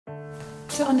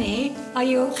Tony, are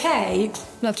you okay?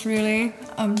 Not really.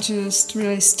 I'm just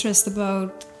really stressed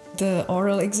about the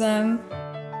oral exam.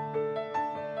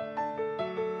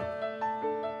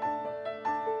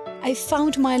 I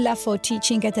found my love for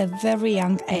teaching at a very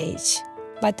young age.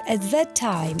 But at that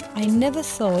time, I never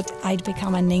thought I'd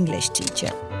become an English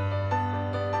teacher.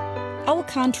 Our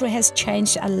country has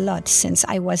changed a lot since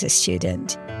I was a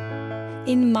student.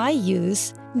 In my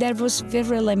youth, there was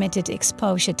very limited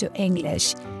exposure to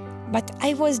English, but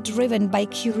I was driven by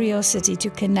curiosity to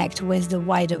connect with the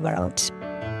wider world.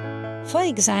 For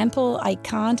example, I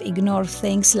can't ignore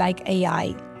things like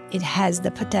AI. It has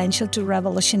the potential to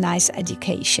revolutionize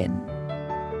education.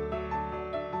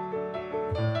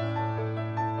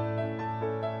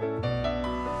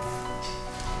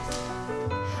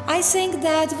 I think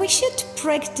that we should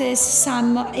practice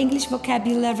some English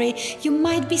vocabulary you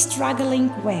might be struggling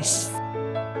with.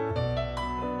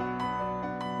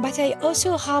 But I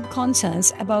also have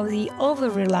concerns about the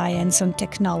over-reliance on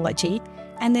technology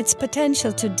and its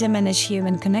potential to diminish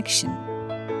human connection.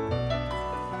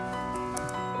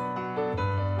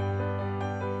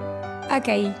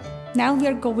 Okay, now we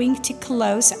are going to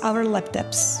close our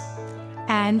laptops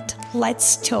and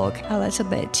let's talk a little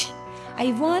bit.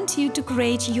 I want you to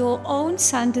create your own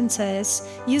sentences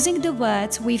using the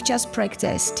words we've just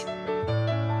practiced.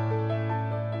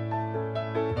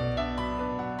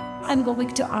 I'm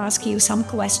going to ask you some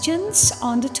questions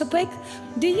on the topic.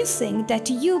 Do you think that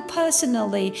you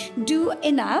personally do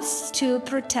enough to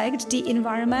protect the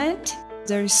environment?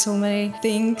 There's so many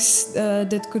things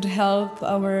that could help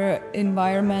our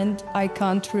environment. I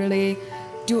can't really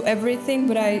do everything,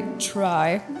 but I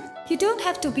try. You don't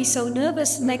have to be so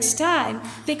nervous next time,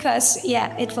 because,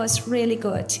 yeah, it was really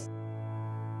good.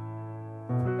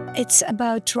 It's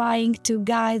about trying to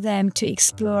guide them to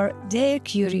explore their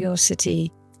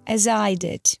curiosity, as I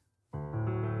did.